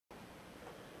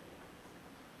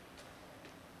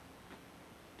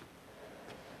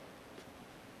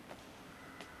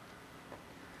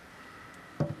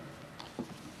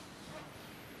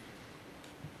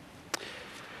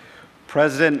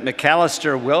President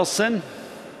McAllister Wilson,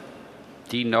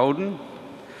 Dean Oden,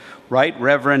 Right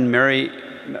Reverend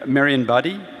Marion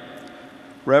Buddy,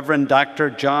 Reverend Dr.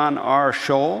 John R.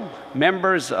 Scholl,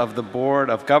 members of the Board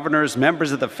of Governors,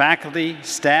 members of the faculty,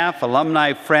 staff,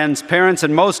 alumni, friends, parents,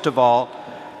 and most of all,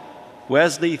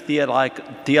 Wesley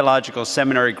Theological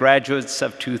Seminary graduates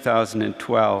of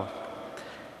 2012.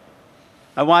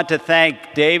 I want to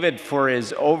thank David for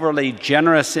his overly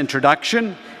generous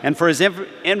introduction and for his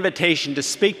invitation to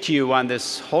speak to you on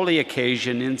this holy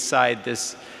occasion inside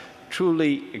this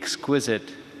truly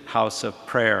exquisite house of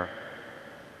prayer.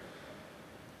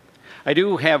 I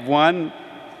do have one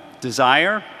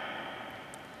desire.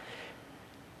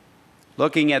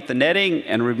 Looking at the netting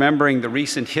and remembering the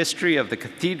recent history of the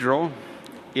cathedral,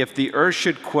 if the earth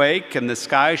should quake and the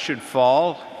sky should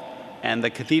fall and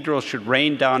the cathedral should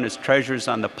rain down its treasures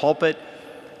on the pulpit,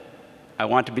 I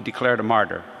want to be declared a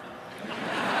martyr.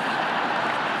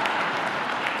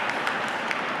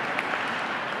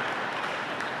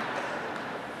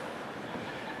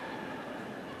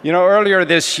 You know, earlier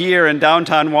this year in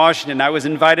downtown Washington, I was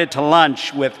invited to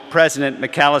lunch with President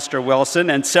McAllister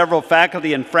Wilson and several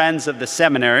faculty and friends of the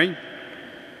seminary.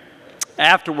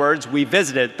 Afterwards, we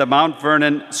visited the Mount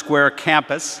Vernon Square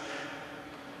campus,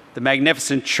 the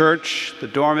magnificent church, the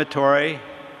dormitory,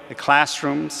 the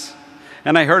classrooms,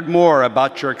 and I heard more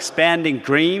about your expanding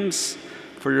dreams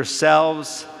for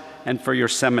yourselves and for your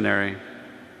seminary.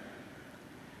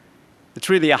 It's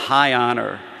really a high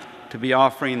honor to be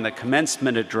offering the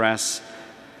commencement address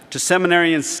to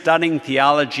seminarians studying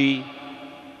theology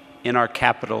in our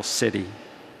capital city,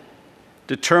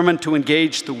 determined to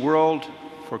engage the world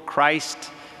for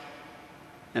Christ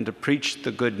and to preach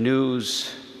the good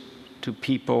news to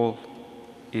people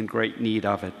in great need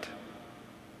of it.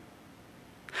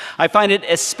 I find it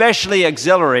especially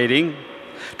exhilarating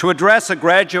to address a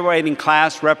graduating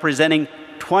class representing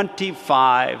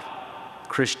 25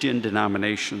 Christian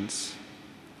denominations.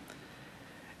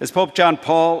 As Pope John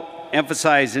Paul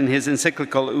emphasized in his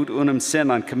encyclical Ut Unum Sin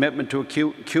on commitment to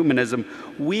ecumenism,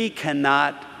 we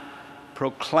cannot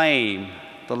proclaim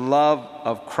the love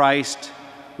of Christ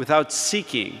without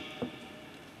seeking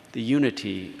the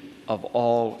unity of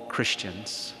all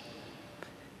Christians.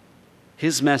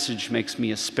 His message makes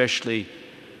me especially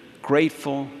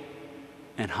grateful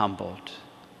and humbled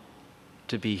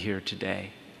to be here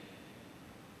today.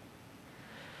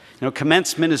 You know,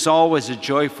 commencement is always a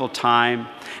joyful time,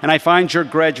 and I find your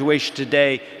graduation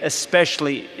today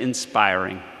especially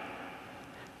inspiring.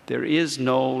 There is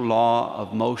no law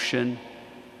of motion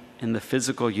in the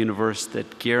physical universe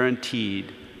that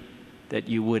guaranteed that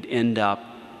you would end up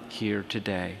here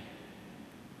today.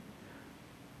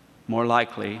 More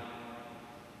likely,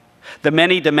 the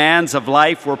many demands of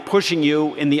life were pushing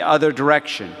you in the other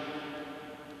direction,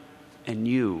 and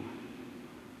you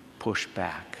pushed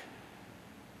back.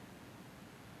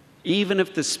 Even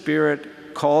if the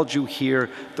Spirit called you here,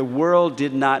 the world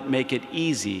did not make it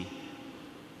easy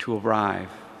to arrive.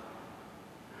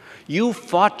 You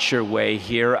fought your way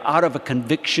here out of a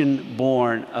conviction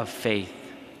born of faith.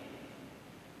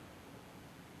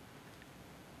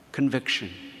 Conviction.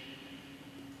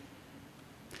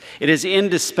 It is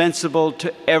indispensable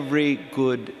to every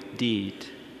good deed.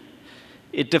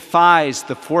 It defies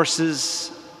the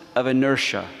forces of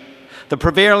inertia, the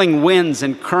prevailing winds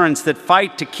and currents that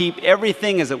fight to keep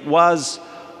everything as it was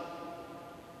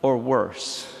or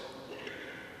worse.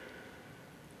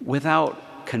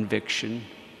 Without conviction,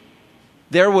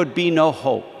 there would be no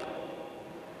hope.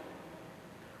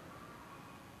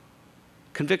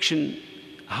 Conviction,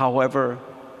 however,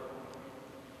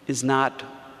 is not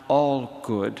all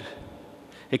good.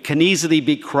 It can easily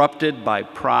be corrupted by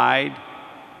pride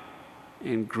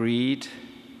and greed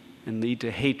and lead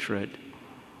to hatred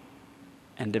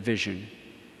and division.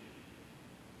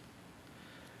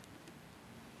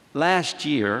 Last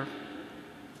year,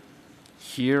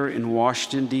 here in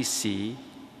Washington, D.C.,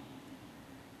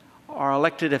 our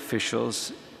elected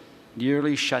officials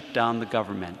nearly shut down the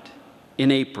government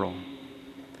in April,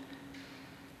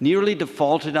 nearly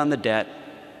defaulted on the debt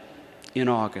in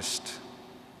August,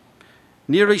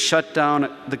 nearly shut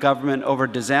down the government over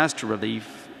disaster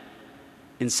relief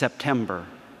in September,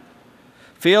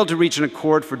 failed to reach an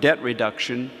accord for debt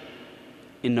reduction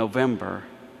in November,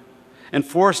 and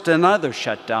forced another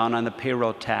shutdown on the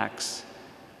payroll tax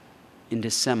in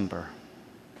December.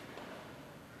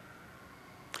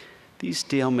 These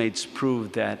stalemates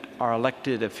prove that our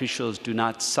elected officials do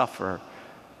not suffer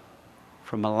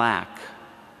from a lack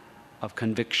of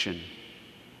conviction.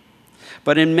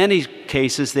 But in many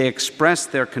cases, they express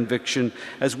their conviction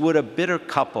as would a bitter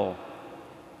couple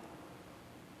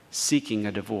seeking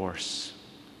a divorce.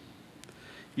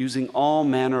 using all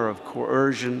manner of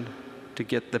coercion to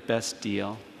get the best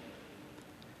deal.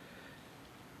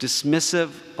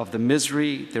 Dismissive of the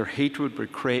misery their hatred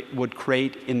would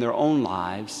create in their own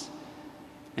lives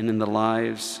and in the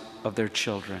lives of their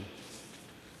children.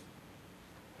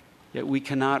 Yet we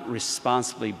cannot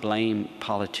responsibly blame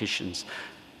politicians.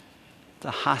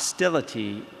 The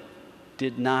hostility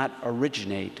did not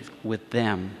originate with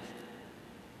them.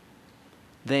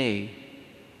 They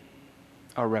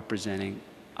are representing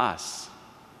us.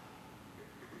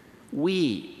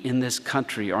 We in this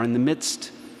country are in the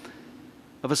midst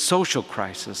of a social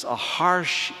crisis, a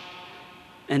harsh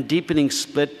and deepening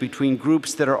split between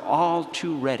groups that are all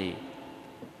too ready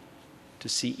to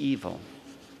see evil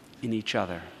in each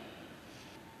other.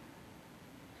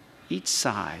 Each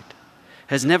side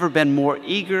has never been more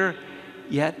eager,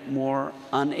 yet more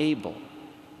unable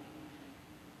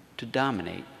to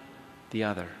dominate the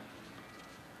other.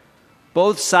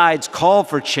 Both sides call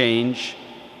for change,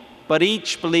 but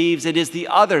each believes it is the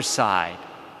other side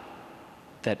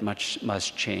that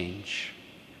must change.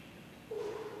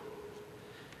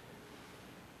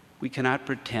 We cannot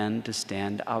pretend to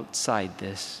stand outside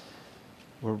this.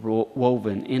 We're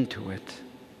woven into it.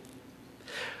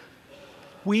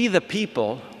 We, the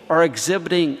people, are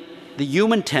exhibiting the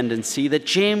human tendency that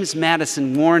James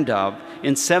Madison warned of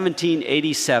in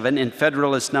 1787 in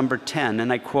Federalist Number 10,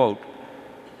 and I quote,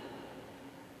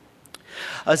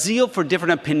 "A zeal for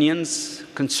different opinions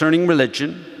concerning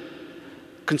religion,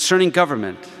 concerning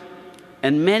government,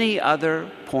 and many other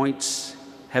points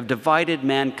have divided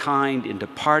mankind into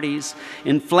parties,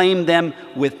 inflamed them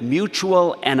with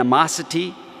mutual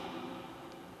animosity,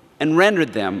 and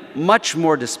rendered them much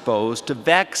more disposed to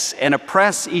vex and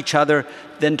oppress each other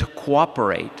than to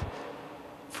cooperate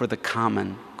for the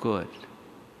common good."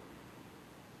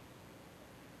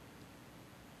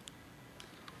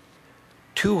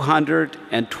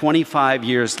 "225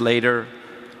 years later,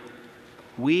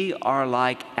 we are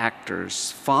like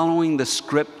actors following the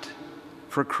script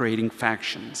for creating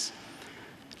factions.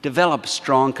 Develop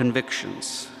strong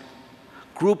convictions.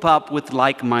 Group up with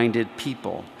like-minded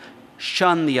people.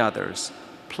 Shun the others.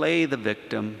 Play the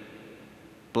victim.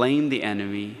 Blame the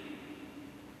enemy.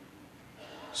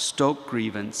 Stoke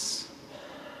grievance.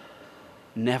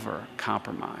 Never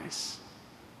compromise."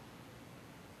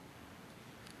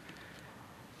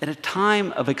 At a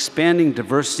time of expanding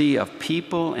diversity of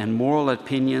people and moral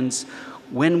opinions,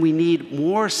 when we need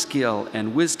more skill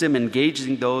and wisdom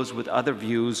engaging those with other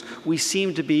views, we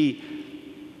seem to be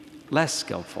less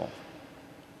skillful,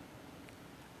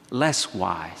 less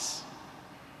wise.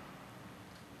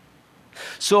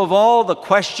 So of all the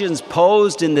questions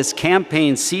posed in this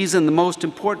campaign season, the most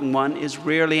important one is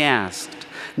rarely asked.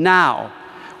 Now,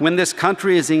 when this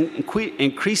country is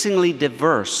increasingly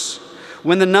diverse,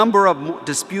 when the number of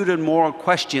disputed moral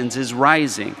questions is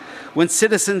rising, when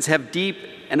citizens have deep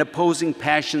and opposing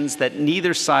passions that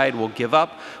neither side will give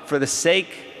up for the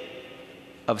sake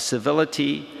of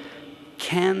civility,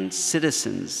 can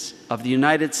citizens of the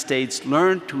United States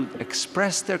learn to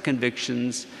express their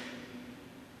convictions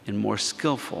in more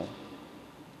skillful,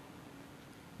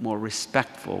 more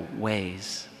respectful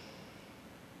ways?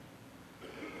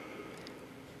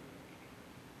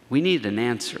 We need an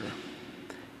answer.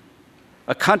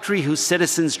 A country whose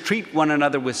citizens treat one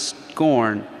another with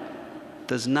scorn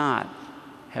does not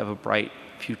have a bright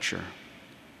future.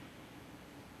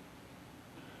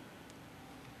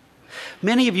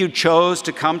 Many of you chose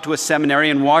to come to a seminary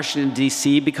in Washington,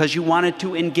 D.C. because you wanted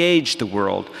to engage the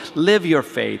world, live your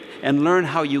faith, and learn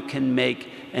how you can make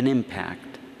an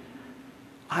impact.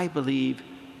 I believe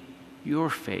your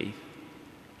faith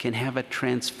can have a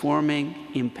transforming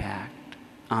impact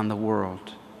on the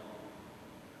world.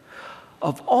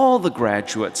 Of all the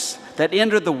graduates that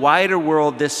entered the wider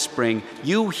world this spring,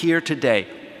 you here today,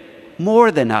 more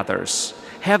than others,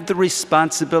 have the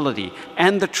responsibility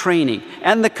and the training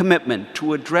and the commitment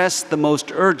to address the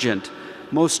most urgent,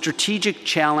 most strategic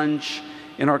challenge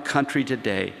in our country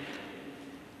today,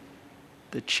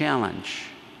 the challenge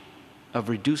of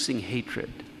reducing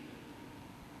hatred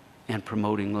and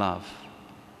promoting love.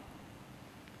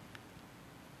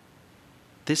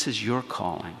 This is your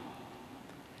calling.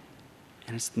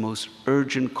 And it's the most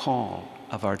urgent call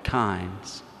of our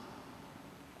times.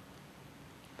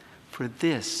 For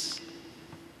this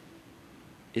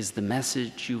is the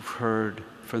message you've heard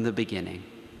from the beginning.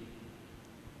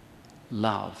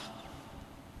 Love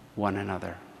one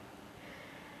another.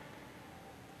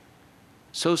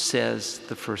 So says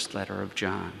the first letter of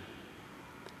John.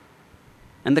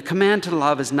 And the command to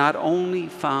love is not only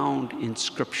found in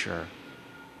Scripture,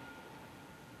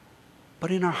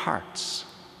 but in our hearts.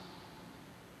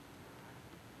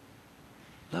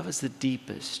 Love is the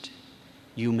deepest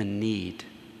human need.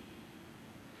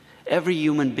 Every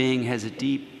human being has a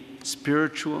deep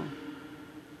spiritual,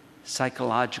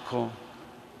 psychological,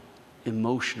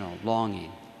 emotional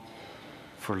longing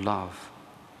for love.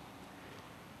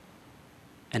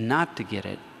 And not to get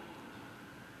it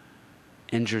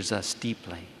injures us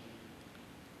deeply.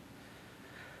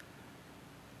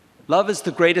 Love is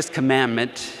the greatest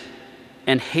commandment,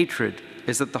 and hatred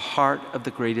is at the heart of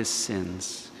the greatest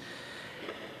sins.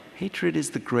 Hatred is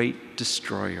the great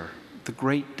destroyer, the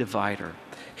great divider.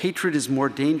 Hatred is more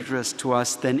dangerous to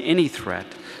us than any threat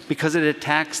because it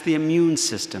attacks the immune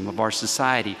system of our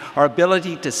society, our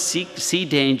ability to see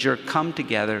danger, come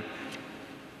together,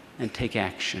 and take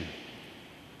action.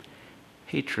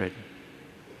 Hatred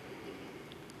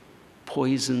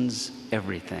poisons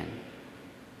everything.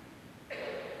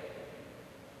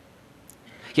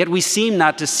 Yet we seem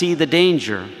not to see the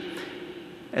danger.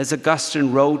 As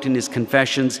Augustine wrote in his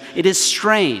Confessions, it is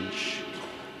strange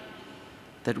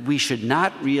that we should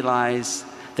not realize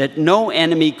that no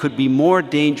enemy could be more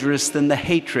dangerous than the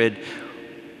hatred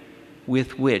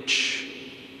with which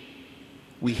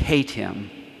we hate him.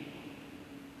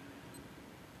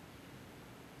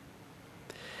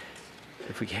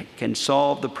 If we can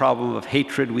solve the problem of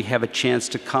hatred, we have a chance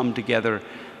to come together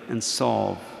and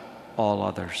solve all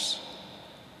others.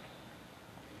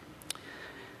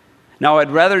 Now,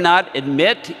 I'd rather not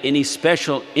admit any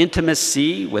special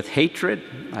intimacy with hatred.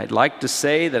 I'd like to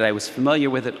say that I was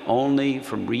familiar with it only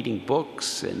from reading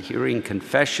books and hearing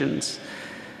confessions.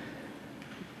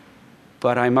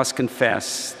 But I must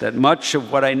confess that much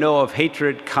of what I know of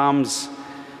hatred comes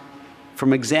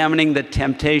from examining the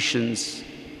temptations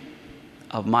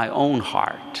of my own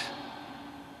heart.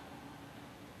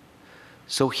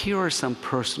 So here are some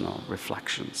personal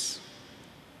reflections.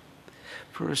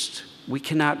 First, we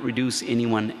cannot reduce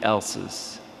anyone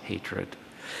else's hatred.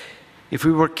 If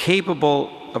we were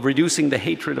capable of reducing the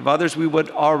hatred of others, we would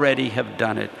already have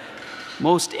done it.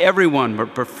 Most everyone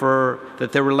would prefer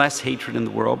that there were less hatred in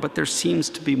the world, but there seems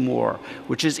to be more,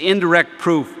 which is indirect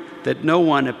proof that no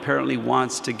one apparently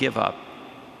wants to give up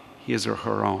his or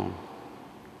her own.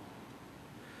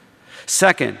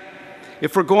 Second,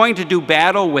 if we're going to do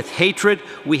battle with hatred,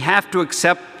 we have to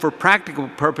accept for practical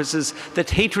purposes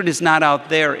that hatred is not out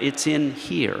there, it's in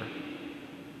here.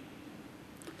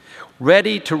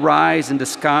 Ready to rise in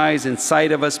disguise in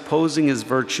sight of us, posing as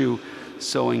virtue,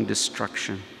 sowing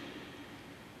destruction.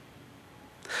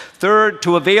 Third,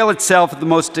 to avail itself of the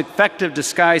most effective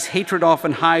disguise, hatred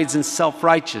often hides in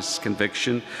self-righteous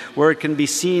conviction, where it can be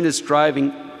seen as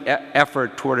driving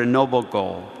effort toward a noble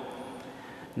goal.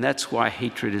 And that's why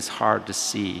hatred is hard to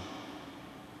see.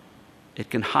 It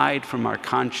can hide from our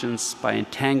conscience by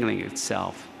entangling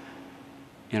itself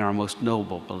in our most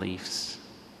noble beliefs.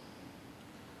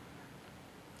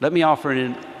 Let me offer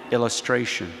an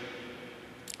illustration.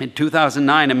 In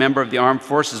 2009, a member of the armed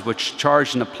forces was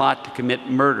charged in a plot to commit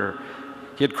murder.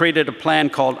 He had created a plan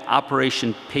called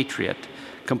Operation Patriot,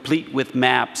 complete with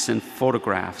maps and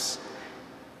photographs.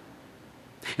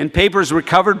 In papers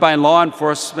recovered by law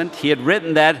enforcement, he had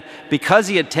written that because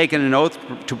he had taken an oath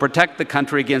to protect the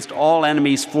country against all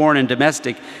enemies, foreign and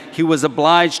domestic, he was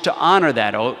obliged to honor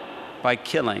that oath by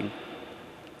killing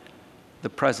the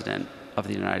President of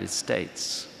the United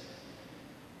States.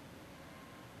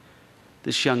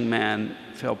 This young man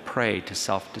fell prey to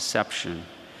self-deception.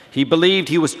 He believed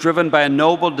he was driven by a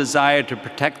noble desire to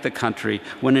protect the country,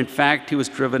 when in fact he was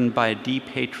driven by a deep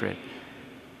hatred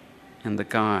in the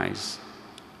guise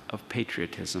of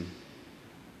patriotism.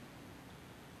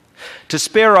 To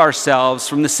spare ourselves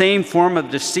from the same form of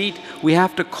deceit, we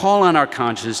have to call on our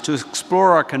conscience to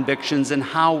explore our convictions and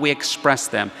how we express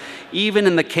them. Even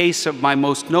in the case of my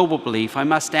most noble belief, I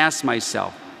must ask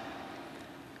myself,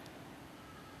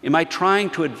 am I trying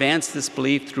to advance this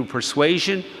belief through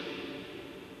persuasion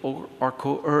or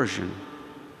coercion?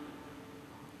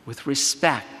 With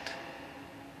respect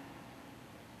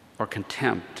or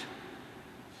contempt?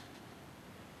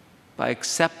 By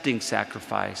accepting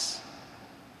sacrifice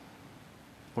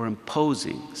or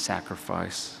imposing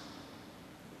sacrifice?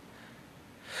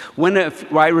 When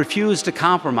I refuse to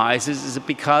compromise, is it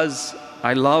because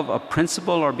I love a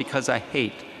principle or because I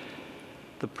hate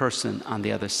the person on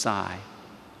the other side?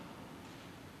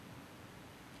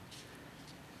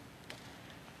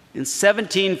 In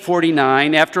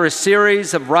 1749, after a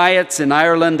series of riots in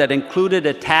Ireland that included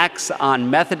attacks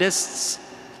on Methodists,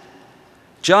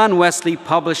 John Wesley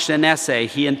published an essay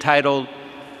he entitled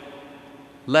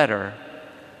Letter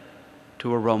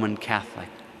to a Roman Catholic.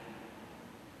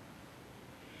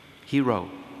 He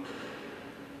wrote,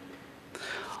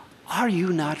 "Are you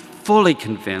not fully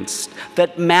convinced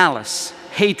that malice,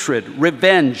 hatred,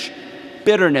 revenge,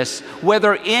 bitterness,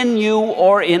 whether in you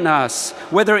or in us,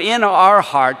 whether in our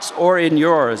hearts or in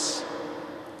yours,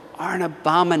 are an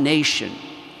abomination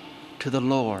to the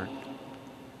Lord.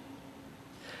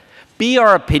 Be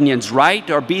our opinions right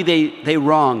or be they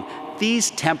wrong,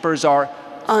 these tempers are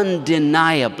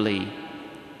undeniably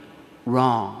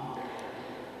wrong.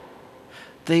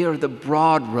 They are the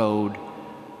broad road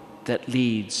that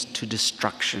leads to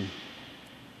destruction.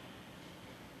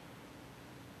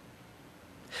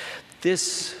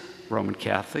 This Roman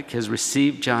Catholic has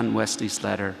received John Wesley's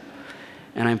letter,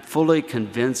 and I'm fully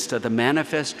convinced of the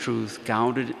manifest truth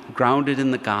grounded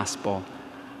in the gospel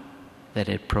that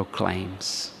it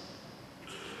proclaims.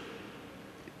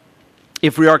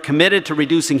 If we are committed to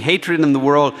reducing hatred in the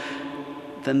world,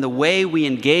 then the way we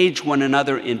engage one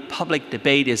another in public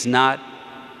debate is not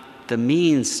the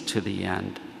means to the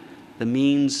end. The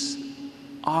means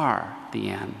are the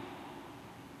end.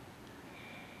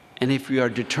 And if we are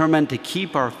determined to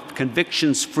keep our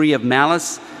convictions free of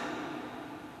malice,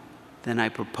 then I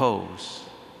propose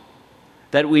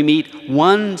that we meet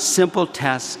one simple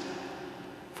test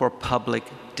for public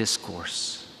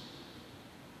discourse.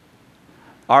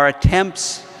 Our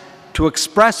attempts to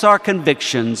express our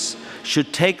convictions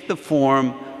should take the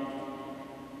form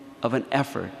of an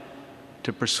effort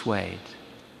to persuade.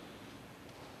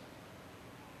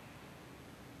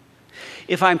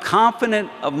 If I'm confident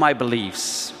of my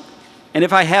beliefs, and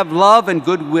if I have love and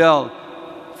goodwill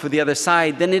for the other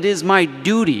side, then it is my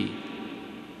duty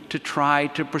to try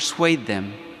to persuade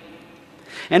them.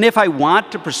 And if I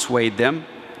want to persuade them,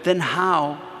 then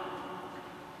how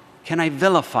can I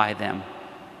vilify them?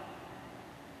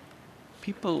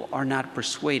 People are not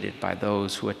persuaded by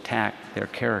those who attack their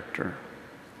character.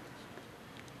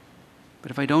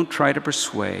 But if I don't try to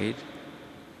persuade,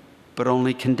 but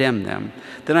only condemn them,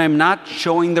 then I'm not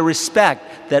showing the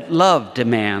respect that love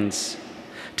demands.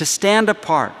 To stand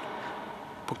apart,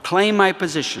 proclaim my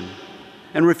position,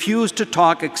 and refuse to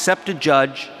talk except to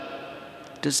judge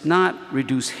does not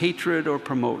reduce hatred or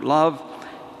promote love,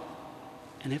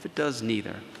 and if it does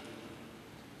neither,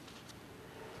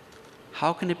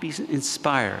 how can it be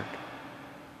inspired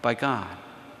by God?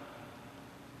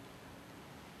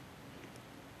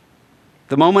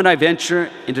 The moment I venture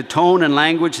into tone and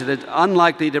language that is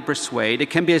unlikely to persuade, it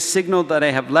can be a signal that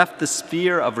I have left the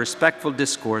sphere of respectful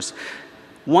discourse.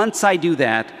 Once I do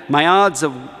that, my odds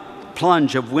of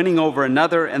plunge of winning over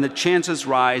another, and the chances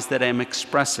rise that I am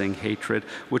expressing hatred,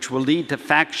 which will lead to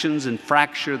factions and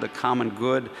fracture the common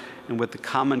good, and with the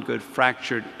common good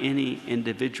fractured, any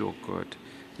individual good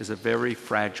is a very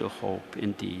fragile hope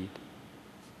indeed.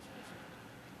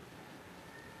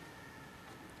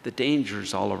 The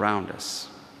dangers all around us.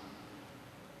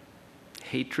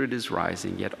 Hatred is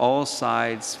rising, yet all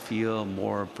sides feel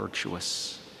more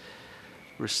virtuous.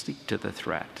 We're asleep to the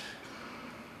threat.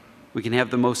 We can have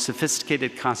the most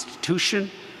sophisticated constitution,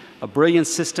 a brilliant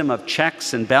system of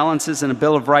checks and balances, and a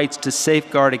Bill of Rights to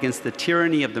safeguard against the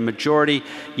tyranny of the majority,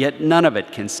 yet none of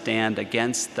it can stand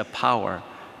against the power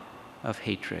of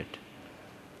hatred.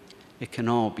 It can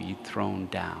all be thrown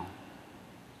down.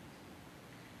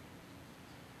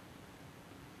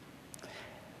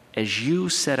 As you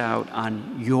set out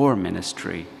on your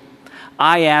ministry,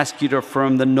 I ask you to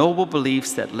affirm the noble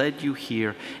beliefs that led you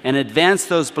here and advance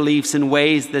those beliefs in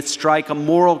ways that strike a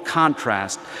moral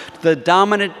contrast to the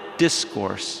dominant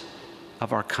discourse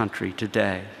of our country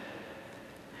today.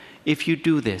 If you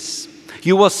do this,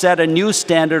 you will set a new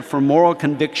standard for moral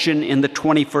conviction in the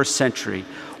 21st century,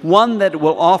 one that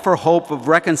will offer hope of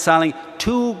reconciling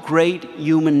two great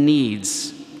human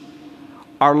needs: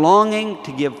 our longing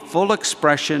to give full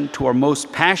expression to our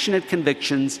most passionate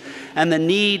convictions and the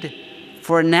need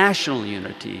for a national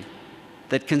unity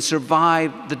that can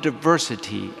survive the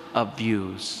diversity of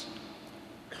views.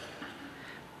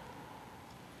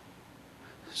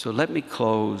 So let me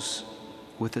close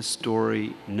with a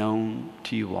story known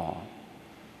to you all.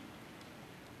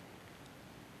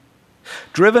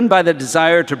 Driven by the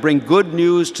desire to bring good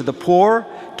news to the poor,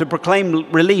 to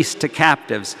proclaim release to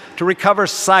captives, to recover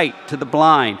sight to the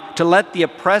blind, to let the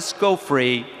oppressed go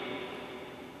free,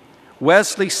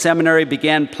 Wesley Seminary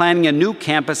began planning a new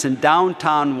campus in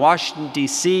downtown Washington,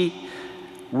 D.C.,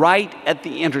 right at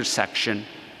the intersection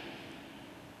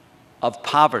of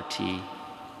poverty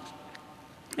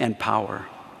and power.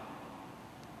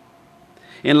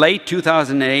 In late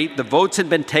 2008, the votes had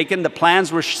been taken, the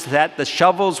plans were set, the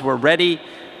shovels were ready,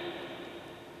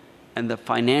 and the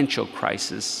financial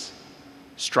crisis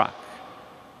struck.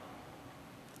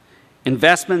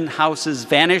 Investment houses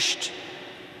vanished.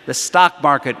 The stock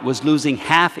market was losing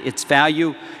half its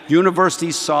value.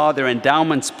 Universities saw their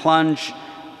endowments plunge.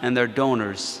 and their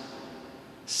donors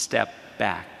step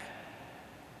back.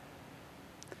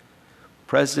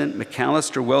 President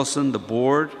McAllister Wilson, the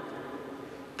board,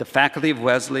 the faculty of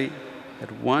Wesley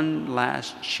had one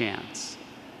last chance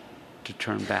to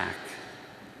turn back.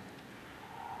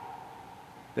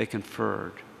 They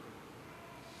conferred.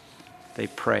 They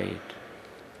prayed.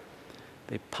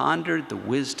 They pondered the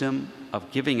wisdom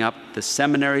of giving up the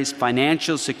seminary's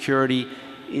financial security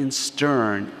in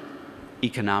stern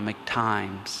economic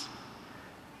times.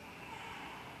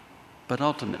 But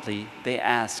ultimately, they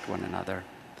asked one another,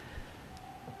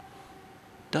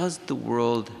 does the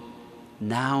world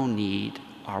now need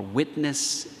our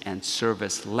witness and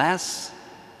service less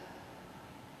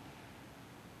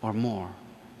or more?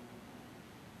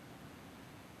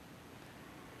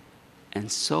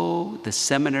 And so the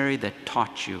seminary that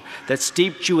taught you, that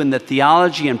steeped you in the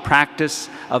theology and practice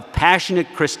of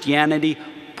passionate Christianity,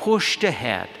 pushed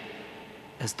ahead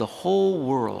as the whole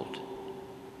world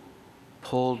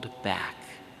pulled back.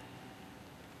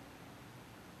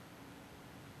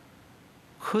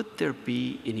 Could there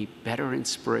be any better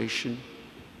inspiration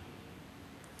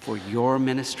for your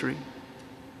ministry?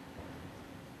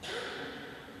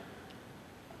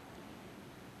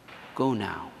 Go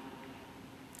now.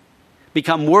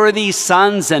 Become worthy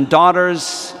sons and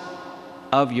daughters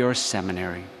of your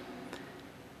seminary.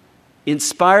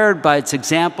 Inspired by its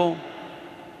example,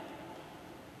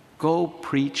 go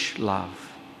preach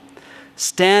love.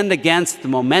 Stand against the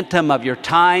momentum of your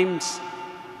times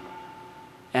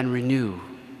and renew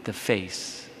the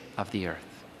face of the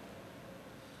earth.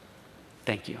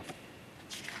 Thank you.